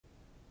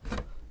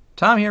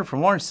Tom here from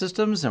Lawrence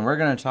Systems, and we're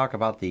going to talk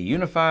about the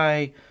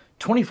Unifi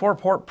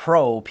 24-port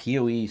Pro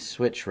PoE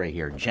switch right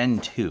here, Gen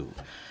 2.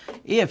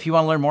 If you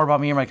want to learn more about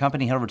me or my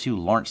company, head over to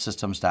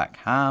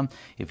lawrencesystems.com.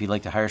 If you'd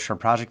like to hire us for a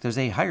project, there's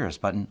a Hire Us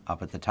button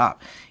up at the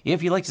top.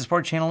 If you'd like to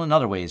support the channel in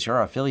other ways, there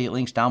are affiliate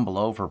links down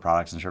below for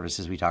products and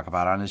services we talk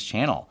about on this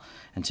channel.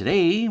 And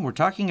today, we're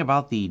talking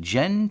about the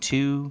Gen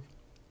 2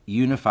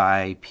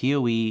 Unifi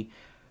PoE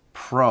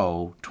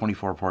Pro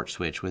 24-port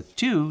switch with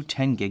two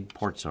 10-gig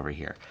ports over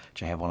here,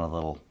 which I have one of the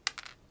little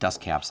dust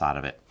caps out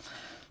of it.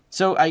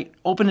 So I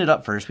opened it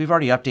up first. We've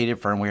already updated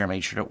firmware,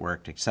 made sure it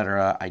worked,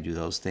 etc. I do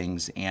those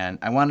things, and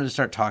I wanted to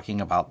start talking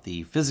about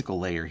the physical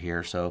layer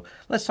here. So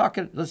let's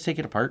take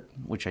it apart,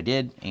 which I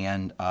did,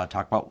 and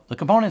talk about the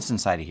components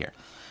inside of here.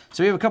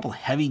 So we have a couple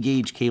heavy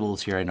gauge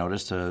cables here, I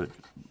noticed, to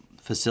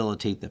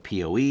facilitate the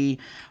PoE.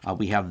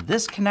 We have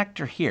this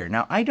connector here.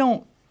 Now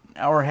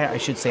I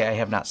should say I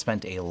have not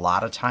spent a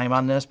lot of time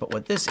on this, but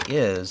what this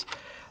is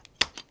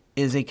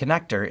a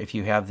connector if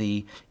you have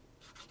the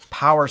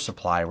power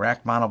supply,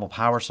 rack mountable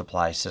power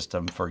supply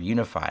system for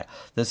Unifi.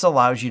 This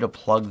allows you to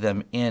plug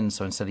them in,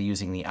 so instead of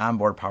using the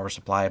onboard power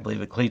supply, I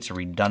believe it creates a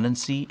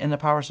redundancy in the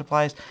power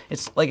supplies.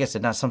 It's, like I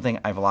said, not something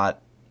I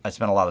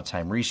spent a lot of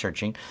time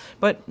researching,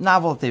 but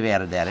novel that they've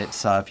added that.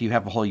 It's if you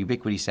have a whole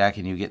Ubiquiti stack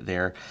and you get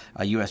their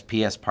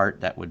USPS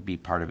part, that would be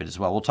part of it as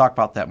well. We'll talk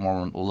about that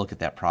more when we'll look at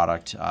that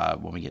product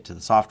when we get to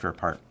the software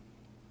part.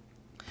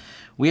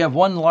 We have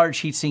one large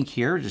heatsink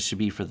here. This should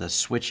be for the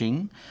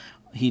switching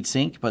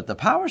heatsink, but the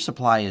power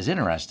supply is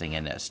interesting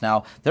in this.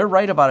 Now, they're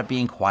right about it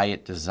being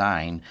quiet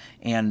design,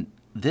 and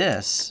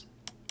this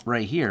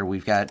right here,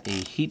 we've got a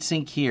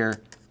heatsink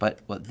here, but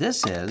what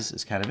this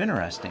is kind of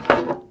interesting.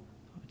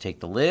 Take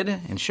the lid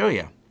and show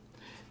you.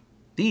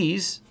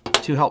 These,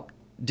 to help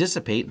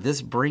dissipate,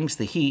 this brings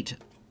the heat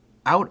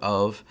out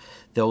of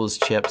those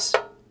chips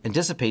and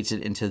dissipates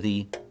it into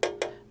the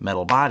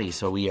metal body.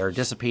 So we are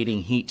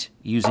dissipating heat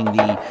using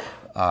the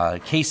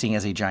casing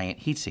as a giant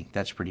heatsink.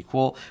 That's pretty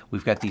cool.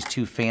 We've got these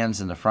two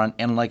fans in the front,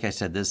 and like I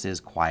said, this is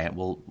quiet.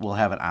 We'll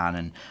have it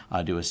on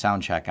and do a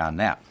sound check on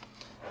that.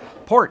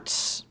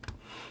 Ports.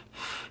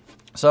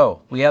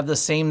 So we have the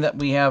same that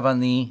we have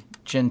on the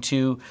Gen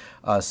 2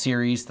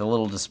 series, the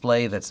little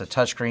display that's a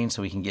touchscreen,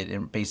 so we can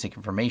get basic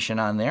information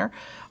on there.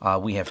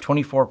 We have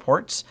 24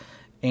 ports.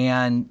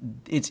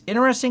 And it's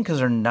interesting because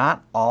they're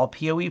not all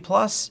PoE+.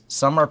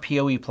 Some are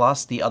PoE+,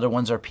 the other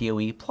ones are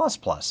PoE++.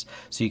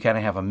 So you kind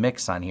of have a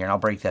mix on here, and I'll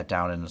break that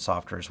down in the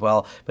software as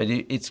well. But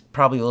it's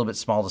probably a little bit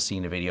small to see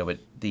in the video, but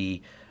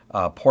the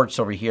ports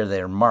over here,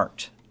 they're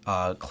marked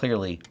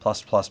clearly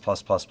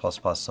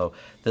 +++++++. So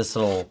this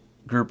little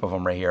group of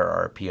them right here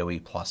are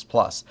PoE++.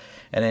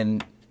 And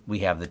then we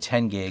have the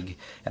 10 gig,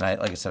 and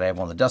like I said, I have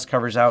one of the dust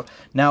covers out.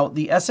 Now,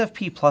 the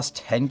SFP plus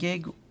 10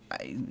 gig,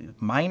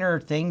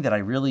 minor thing that I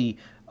really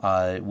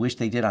wish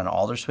they did on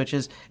all their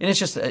switches, and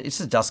it's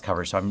a dust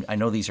cover, so I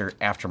know these are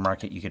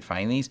aftermarket, you could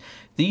find these.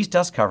 These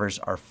dust covers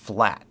are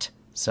flat,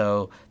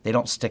 so they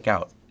don't stick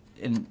out.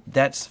 And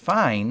that's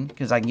fine,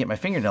 because I can get my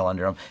fingernail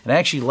under them. And I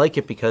actually like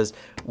it because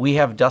we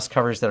have dust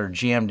covers that are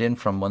jammed in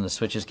from when the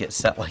switches get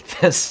set like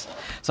this.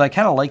 So I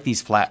kind of like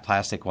these flat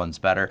plastic ones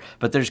better,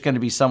 but there's going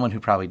to be someone who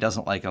probably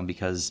doesn't like them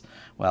because,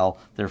 well,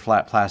 they're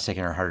flat plastic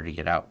and are harder to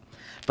get out.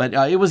 But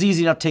it was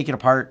easy enough to take it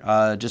apart,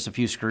 just a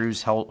few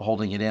screws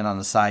holding it in on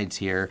the sides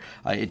here.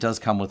 It does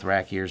come with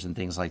rack ears and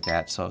things like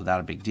that, so not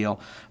a big deal.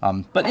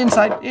 But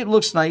inside, it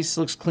looks nice,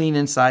 looks clean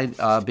inside.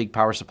 Big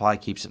power supply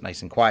keeps it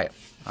nice and quiet.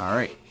 All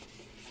right.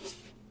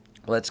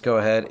 Let's go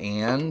ahead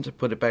and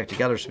put it back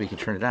together so we can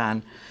turn it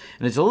on.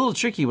 And it's a little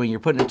tricky when you're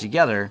putting it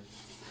together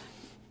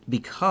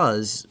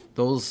because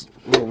those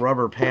little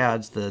rubber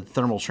pads, the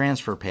thermal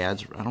transfer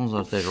pads, I don't know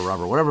if they're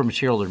rubber, whatever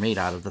material they're made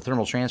out of, the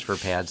thermal transfer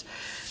pads,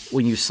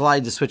 when you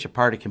slide the switch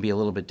apart, it can be a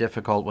little bit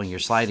difficult when you're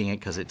sliding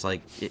it because it's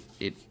like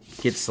it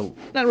gets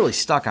not really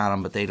stuck on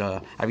them, but they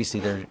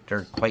obviously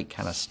they're quite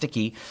kind of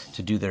sticky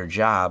to do their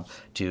job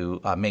to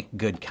make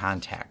good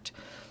contact.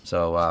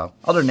 So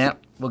other than that,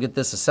 we'll get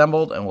this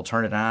assembled and we'll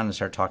turn it on and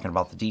start talking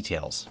about the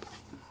details.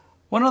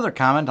 One other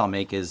comment I'll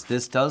make is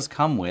this does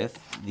come with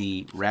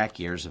the rack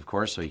ears, of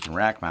course, so you can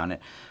rack mount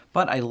it.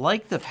 But I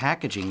like the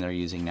packaging they're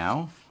using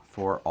now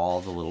for all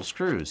the little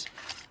screws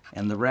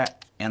and the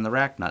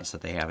rack nuts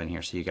that they have in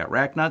here. So you got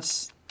rack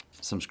nuts,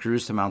 some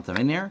screws to mount them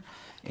in there,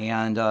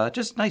 and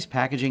just nice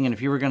packaging. And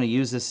if you were going to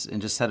use this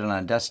and just set it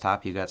on a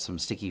desktop, you got some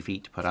sticky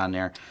feet to put on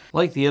there.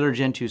 Like the other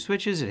Gen 2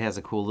 switches, it has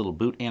a cool little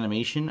boot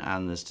animation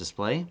on this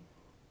display.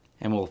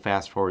 And we'll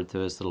fast forward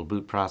through this little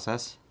boot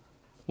process.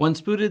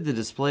 Once booted, the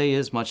display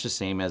is much the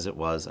same as it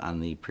was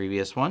on the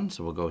previous one.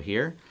 So we'll go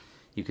here.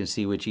 You can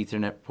see which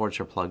Ethernet ports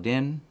are plugged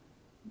in.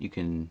 You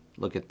can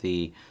look at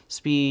the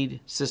speed,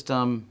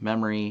 system,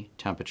 memory,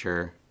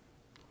 temperature,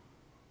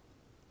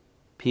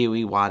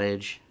 PoE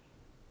wattage,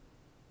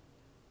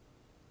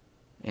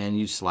 and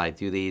you slide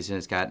through these, and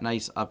it's got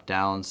nice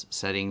up-downs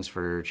settings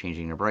for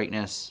changing the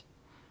brightness.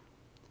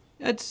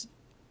 It's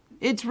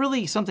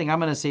really something I'm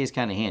going to say is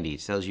kind of handy.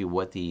 It tells you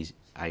what the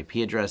IP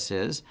address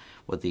is,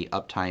 what the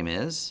uptime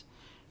is,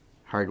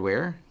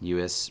 hardware,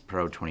 US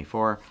Pro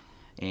 24,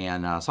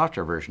 and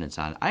software version it's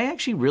on. I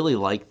actually really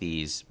like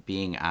these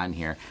being on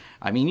here.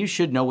 I mean, you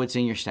should know what's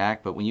in your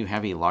stack, but when you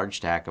have a large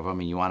stack of them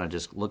and you want to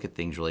just look at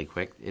things really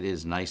quick, it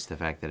is nice the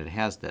fact that it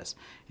has this.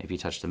 If you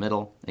touch the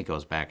middle, it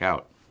goes back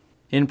out.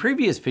 In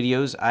previous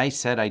videos, I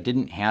said I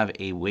didn't have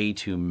a way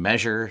to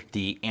measure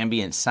the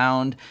ambient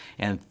sound,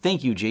 and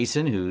thank you,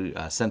 Jason, who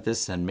sent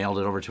this and mailed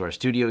it over to our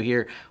studio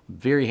here.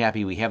 Very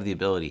happy we have the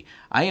ability.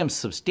 I am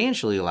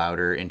substantially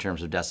louder in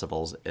terms of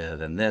decibels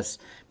than this,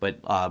 but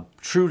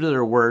true to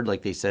their word,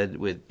 like they said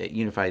with at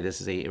Unifi,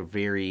 this is a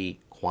very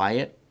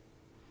quiet.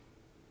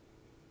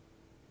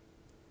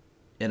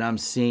 And I'm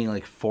seeing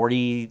like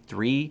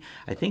 43.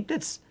 I think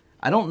that's,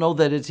 I don't know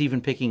that it's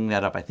even picking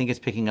that up. I think it's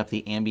picking up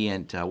the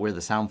ambient where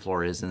the sound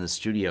floor is in the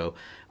studio.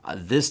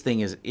 This thing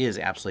is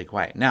absolutely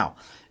quiet. Now,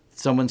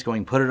 someone's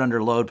going, put it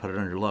under load, put it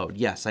under load.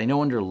 Yes, I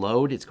know under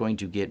load it's going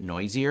to get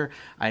noisier.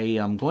 I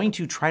am going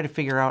to try to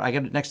figure out,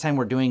 next time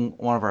we're doing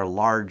one of our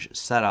large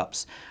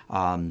setups,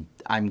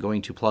 I'm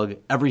going to plug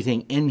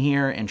everything in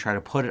here and try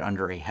to put it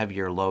under a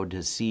heavier load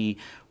to see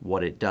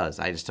what it does.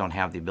 I just don't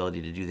have the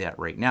ability to do that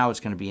right now.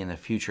 It's going to be in the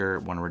future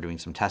when we're doing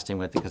some testing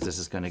with it, because this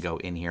is going to go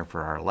in here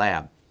for our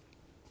lab.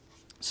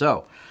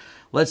 So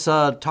let's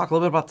talk a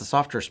little bit about the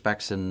software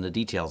specs and the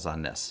details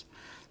on this.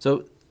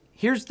 So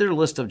here's their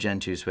list of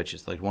Gen 2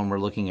 switches. Like one we're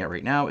looking at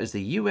right now is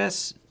the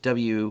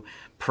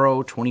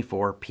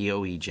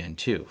USW-Pro-24-POE Gen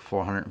 2,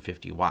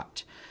 450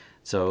 watt.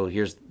 So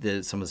here's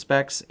some of the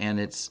specs, and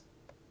it's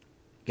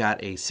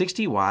got a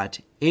 60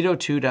 watt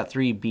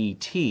 802.3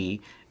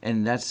 BT,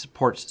 and that's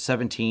ports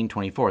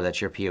 1724.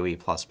 That's your PoE++,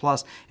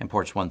 and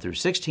ports 1 through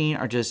 16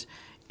 are just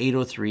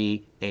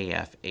 803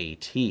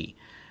 AFAT.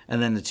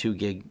 And then the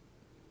 2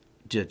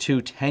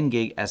 10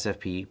 gig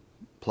SFP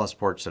plus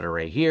ports that are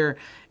right here,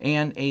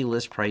 and a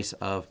list price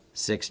of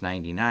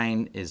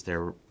 $699 is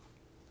their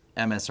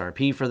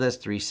MSRP for this,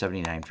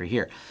 $379 for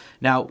here.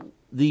 Now,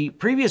 the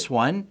previous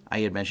one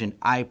I had mentioned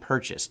I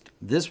purchased.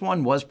 This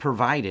one was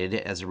provided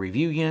as a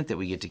review unit that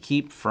we get to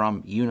keep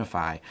from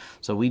Unifi.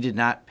 So we did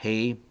not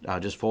pay,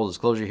 just full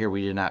disclosure here,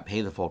 we did not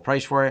pay the full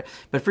price for it,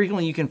 but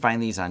frequently you can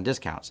find these on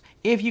discounts.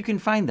 If you can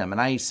find them,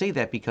 and I say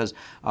that because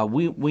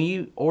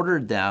we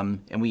ordered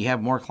them and we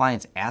have more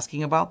clients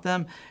asking about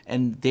them,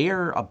 and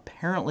they're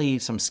apparently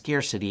some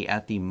scarcity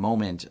at the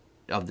moment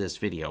of this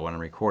video when I'm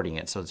recording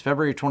it. So it's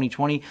February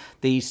 2020.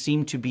 They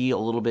seem to be a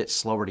little bit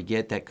slower to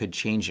get. That could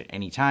change at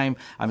any time.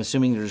 I'm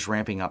assuming they're just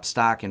ramping up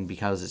stock, and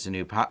because it's a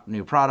new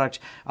product,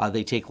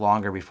 they take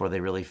longer before they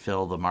really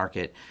fill the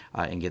market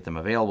and get them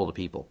available to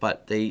people.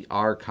 But they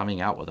are coming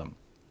out with them.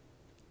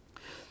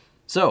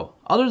 So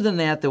other than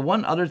that, the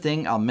one other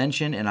thing I'll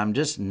mention, and I'm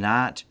just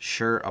not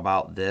sure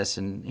about this,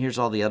 and here's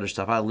all the other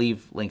stuff. I'll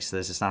leave links to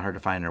this. It's not hard to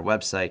find on our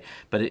website,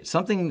 but it's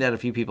something that a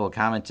few people have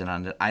commented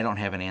on that I don't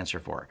have an answer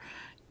for.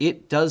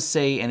 It does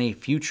say in a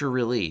future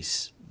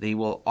release, they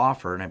will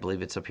offer, and I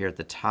believe it's up here at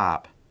the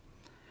top,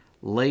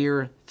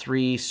 layer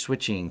 3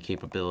 switching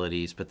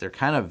capabilities, but they're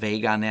kind of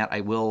vague on that. I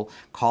will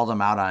call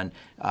them out on,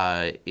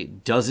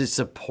 does it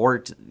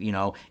support,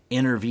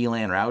 inner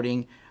VLAN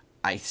routing?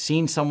 I've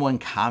seen someone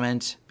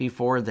comment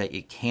before that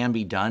it can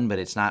be done, but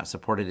it's not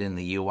supported in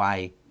the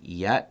UI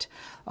yet.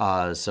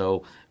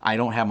 So I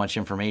don't have much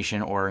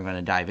information, or I'm going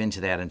to dive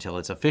into that until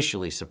it's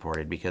officially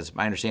supported, because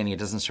my understanding, it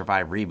doesn't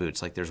survive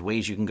reboots. Like, there's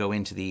ways you can go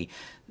into the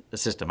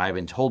system. I've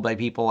been told by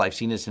people, I've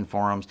seen this in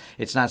forums,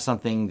 it's not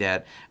something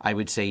that I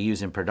would say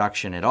use in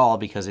production at all,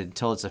 because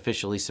until it's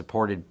officially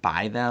supported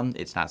by them,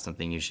 it's not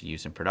something you should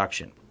use in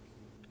production.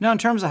 Now, in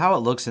terms of how it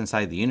looks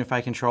inside the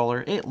Unifi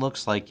controller, it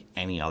looks like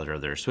any other of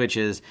their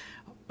switches.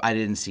 I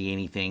didn't see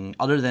anything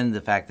other than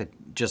the fact that,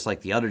 just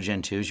like the other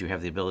Gen 2s, you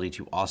have the ability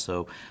to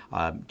also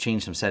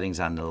change some settings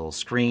on the little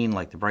screen,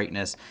 like the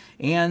brightness,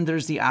 and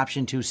there's the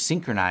option to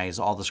synchronize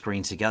all the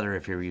screens together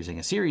if you're using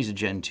a series of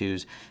Gen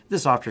 2s.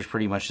 This software is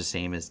pretty much the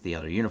same as the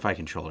other Unifi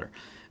controller.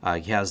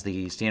 It has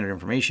the standard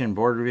information,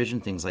 board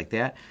revision, things like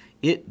that.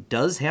 It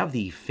does have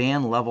the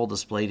fan level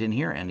displayed in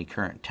here and the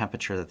current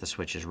temperature that the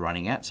switch is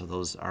running at, so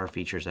those are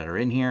features that are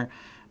in here.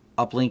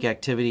 Uplink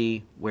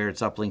activity, where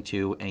it's uplinked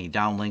to, any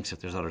downlinks if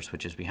there's other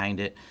switches behind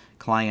it,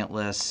 client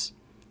lists,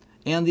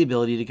 and the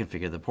ability to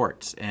configure the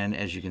ports. And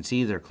as you can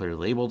see, they're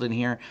clearly labeled in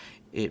here.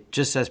 It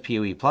just says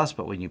PoE+,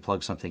 but when you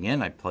plug something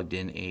in, I plugged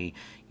in a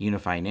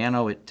Unifi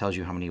Nano, it tells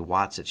you how many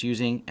watts it's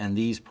using, and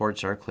these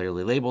ports are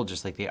clearly labeled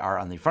just like they are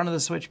on the front of the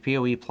switch,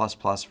 PoE++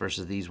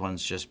 versus these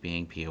ones just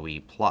being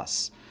PoE+.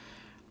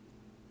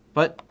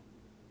 But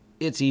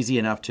it's easy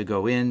enough to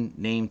go in,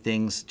 name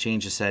things,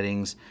 change the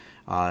settings.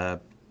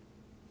 Of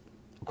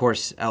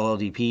course,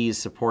 LLDP is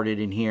supported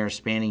in here,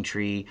 spanning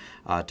tree,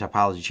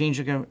 topology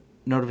change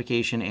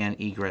notification, and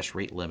egress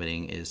rate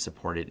limiting is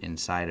supported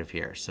inside of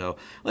here. So,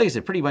 like I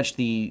said, pretty much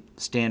the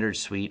standard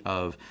suite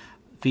of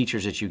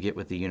features that you get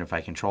with the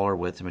Unifi controller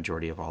with the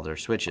majority of all their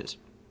switches.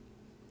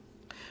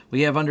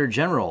 We have under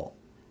General,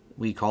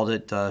 we called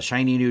it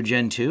Shiny New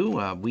Gen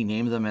 2. We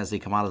name them as they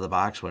come out of the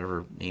box,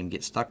 whatever name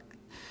gets stuck,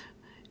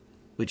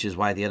 which is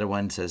why the other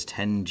one says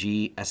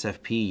 10G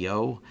SFP,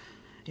 yo.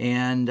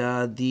 And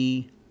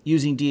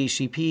using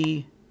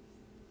DHCP,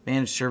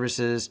 managed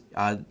services,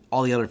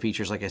 all the other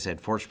features, like I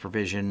said, force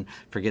provision,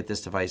 forget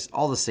this device,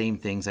 all the same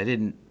things. I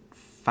didn't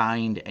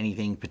find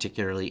anything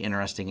particularly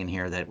interesting in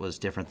here that was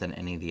different than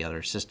any of the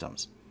other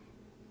systems.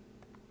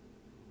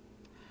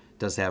 It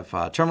does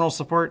have terminal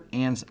support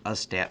and a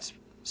stats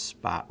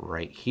spot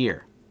right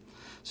here.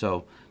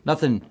 So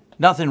nothing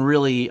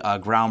really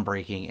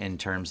groundbreaking in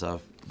terms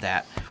of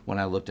that when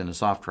I looked in the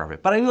software of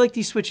it. But I like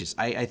these switches.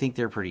 I think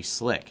they're pretty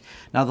slick.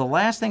 Now the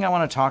last thing I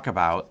want to talk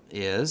about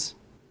is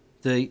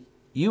the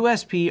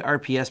USB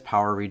RPS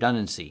power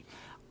redundancy.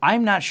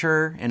 I'm not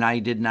sure, and I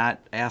did not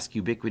ask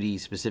Ubiquiti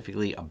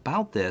specifically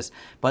about this,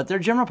 but their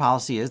general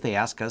policy is they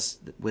ask us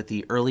with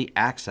the early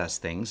access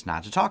things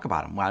not to talk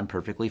about them. Well, I'm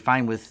perfectly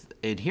fine with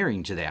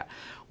adhering to that.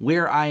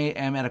 Where I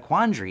am at a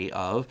quandary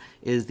of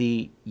is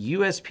the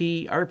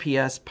USB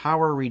RPS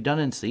power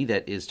redundancy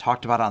that is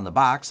talked about on the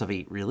box of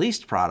a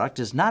released product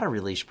is not a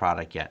released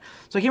product yet.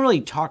 So I can't really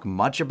talk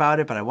much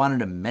about it, but I wanted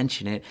to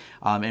mention it.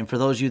 And for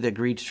those of you that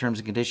agreed to terms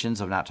and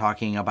conditions of not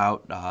talking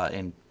about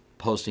and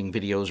posting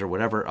videos or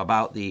whatever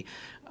about the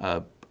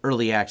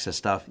early access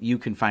stuff, you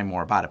can find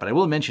more about it. But I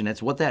will mention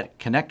it's what that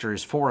connector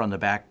is for on the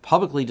back,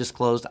 publicly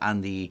disclosed on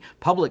the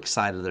public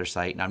side of their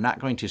site, and I'm not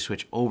going to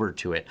switch over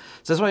to it.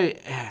 So that's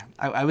why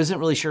I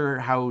wasn't really sure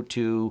how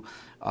to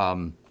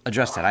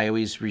address that. I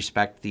always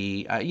respect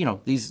the,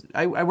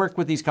 I work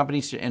with these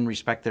companies and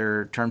respect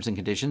their terms and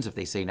conditions if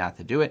they say not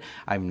to do it.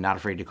 I'm not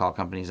afraid to call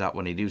companies out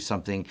when they do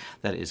something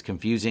that is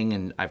confusing,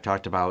 and I've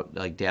talked about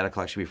like data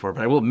collection before,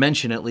 but I will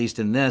mention at least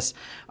in this,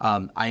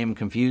 I am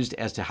confused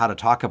as to how to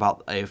talk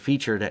about a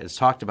feature that is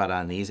talked about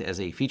on these as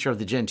a feature of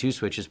the Gen 2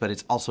 switches, but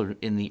it's also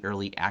in the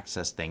early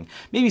access thing.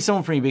 Maybe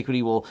someone from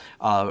Ubiquiti will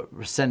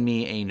send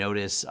me a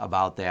notice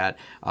about that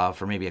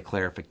for maybe a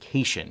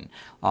clarification.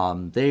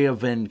 They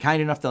have been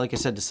kind enough to, like I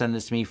said, to send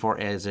this to me for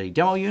as a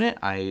demo unit.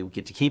 I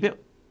get to keep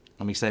it.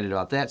 I'm excited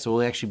about that. So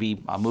we'll actually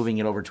be moving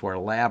it over to our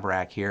lab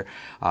rack here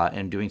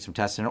and doing some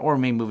testing, or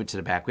maybe move it to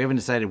the back. We haven't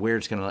decided where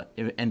it's going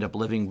to end up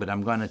living, but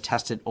I'm going to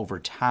test it over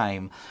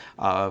time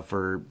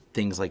for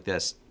things like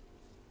this.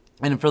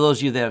 And for those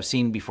of you that have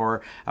seen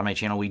before on my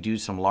channel, we do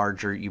some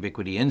larger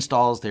Ubiquiti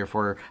installs.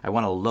 Therefore, I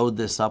want to load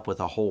this up with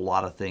a whole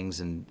lot of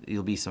things, and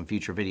there'll be some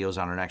future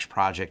videos on our next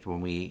project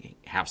when we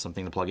have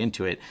something to plug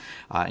into it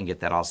and get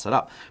that all set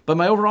up. But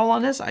my overall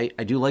on this, I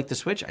do like the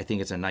Switch. I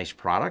think it's a nice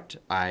product.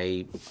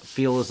 I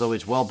feel as though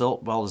it's well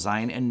built, well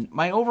designed, and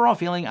my overall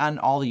feeling on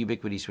all the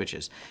Ubiquiti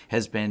switches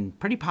has been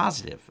pretty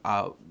positive.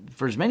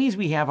 For as many as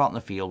we have out in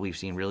the field, we've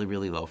seen really,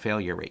 really low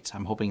failure rates.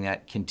 I'm hoping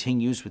that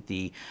continues with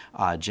the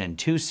Gen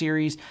 2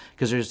 series,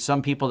 because there's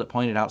some people that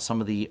pointed out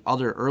some of the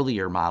other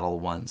earlier model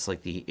ones,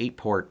 like the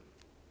 8-port,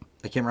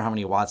 I can't remember how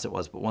many watts it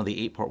was, but one of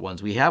the 8-port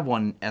ones. We have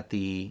one at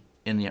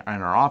in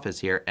our office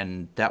here,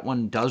 and that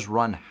one does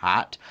run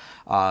hot,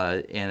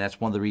 and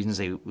that's one of the reasons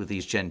with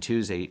these Gen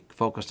 2s, they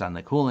focused on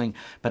the cooling.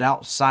 But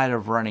outside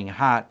of running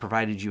hot,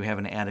 provided you have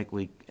an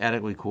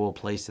adequately cool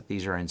place that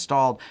these are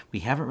installed, we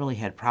haven't really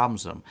had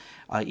problems with them.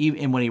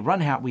 And when they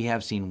run hot, we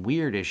have seen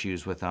weird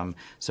issues with them.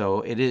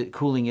 So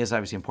cooling is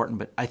obviously important,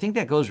 but I think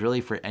that goes really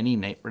for any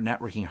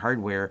networking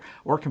hardware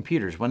or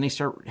computers. When they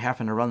start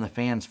having to run the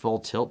fans full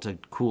tilt to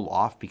cool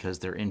off because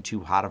they're in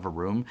too hot of a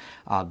room,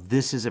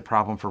 this is a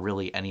problem for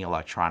really any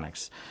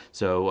electronics.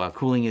 So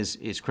cooling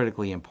is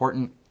critically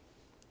important.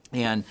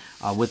 And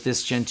with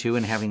this Gen 2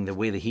 and having the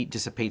way the heat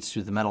dissipates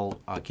through the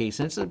metal case,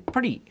 and it's a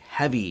pretty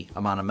heavy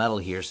amount of metal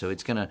here, so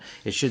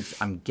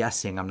I'm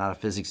guessing, I'm not a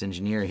physics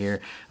engineer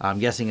here, I'm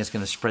guessing it's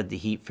going to spread the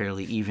heat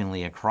fairly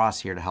evenly across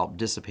here to help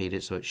dissipate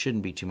it, so it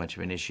shouldn't be too much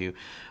of an issue.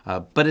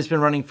 But it's been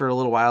running for a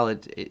little while.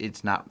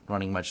 It's not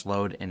running much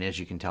load, and as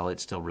you can tell,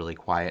 it's still really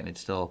quiet, and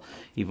it's still,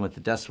 even with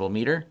the decibel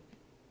meter,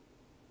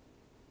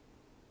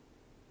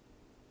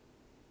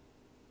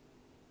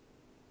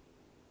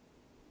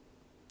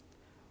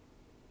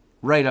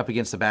 right up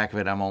against the back of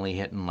it, I'm only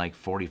hitting like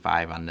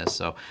 45 on this,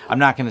 so I'm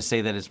not going to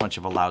say that it's much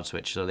of a loud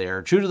switch. So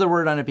they're true to their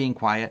word on it being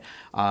quiet.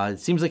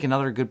 It seems like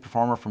another good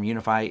performer from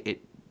Unifi.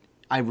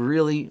 I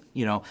really,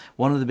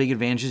 one of the big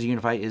advantages of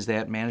Unifi is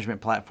that management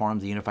platform,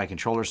 the Unifi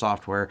controller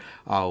software,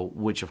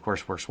 which of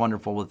course works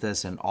wonderful with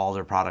this and all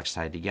their products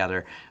tied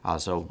together.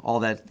 So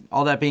all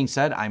that being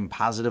said, I'm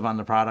positive on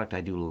the product.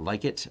 I do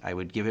like it. I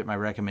would give it my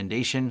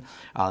recommendation,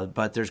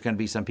 but there's going to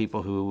be some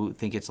people who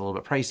think it's a little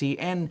bit pricey.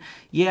 And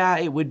yeah,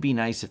 it would be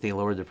nice if they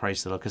lowered the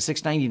price a little, because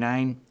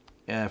 $699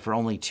 for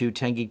only 2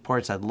 10-gig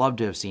ports. I'd love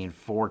to have seen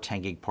 4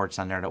 10-gig ports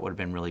on there. That would have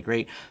been really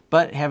great.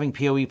 But having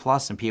PoE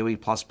Plus and PoE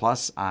Plus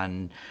Plus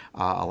on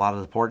a lot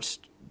of the ports,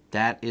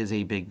 that is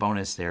a big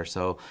bonus there.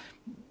 So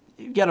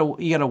you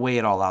gotta weigh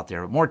it all out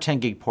there. More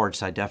 10-gig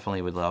ports I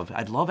definitely would love.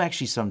 I'd love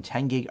actually some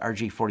 10-gig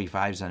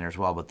RJ45s on there as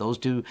well. But those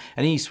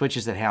any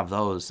switches that have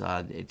those,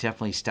 it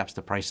definitely steps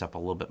the price up a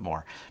little bit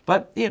more.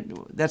 But yeah,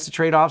 that's the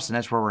trade-offs, and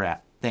that's where we're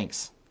at.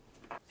 Thanks.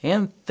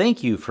 And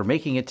thank you for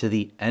making it to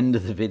the end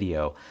of the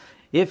video.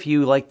 If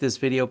you like this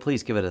video,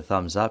 please give it a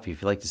thumbs up.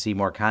 If you'd like to see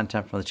more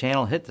content from the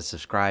channel, hit the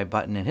subscribe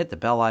button and hit the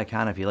bell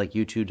icon if you'd like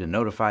YouTube to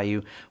notify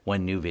you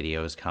when new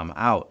videos come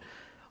out.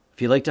 If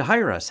If you'd like to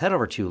hire us, head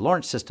over to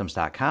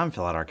lawrencesystems.com,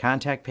 fill out our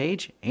contact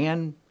page,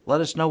 and let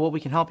us know what we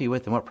can help you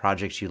with and what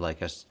projects you'd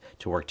like us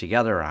to work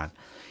together on.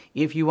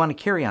 If you want to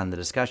carry on the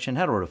discussion,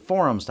 head over to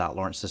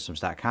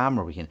forums.lawrencesystems.com,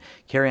 where we can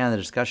carry on the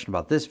discussion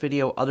about this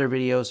video, other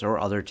videos, or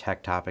other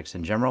tech topics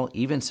in general.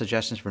 Even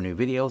suggestions for new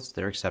videos,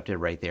 they're accepted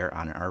right there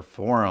on our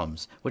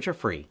forums, which are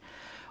free.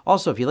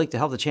 Also, if you'd like to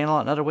help the channel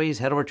out in other ways,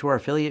 head over to our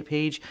affiliate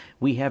page.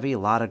 We have a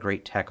lot of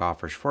great tech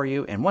offers for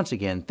you. And once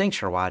again, thanks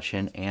for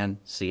watching, and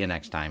see you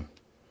next time.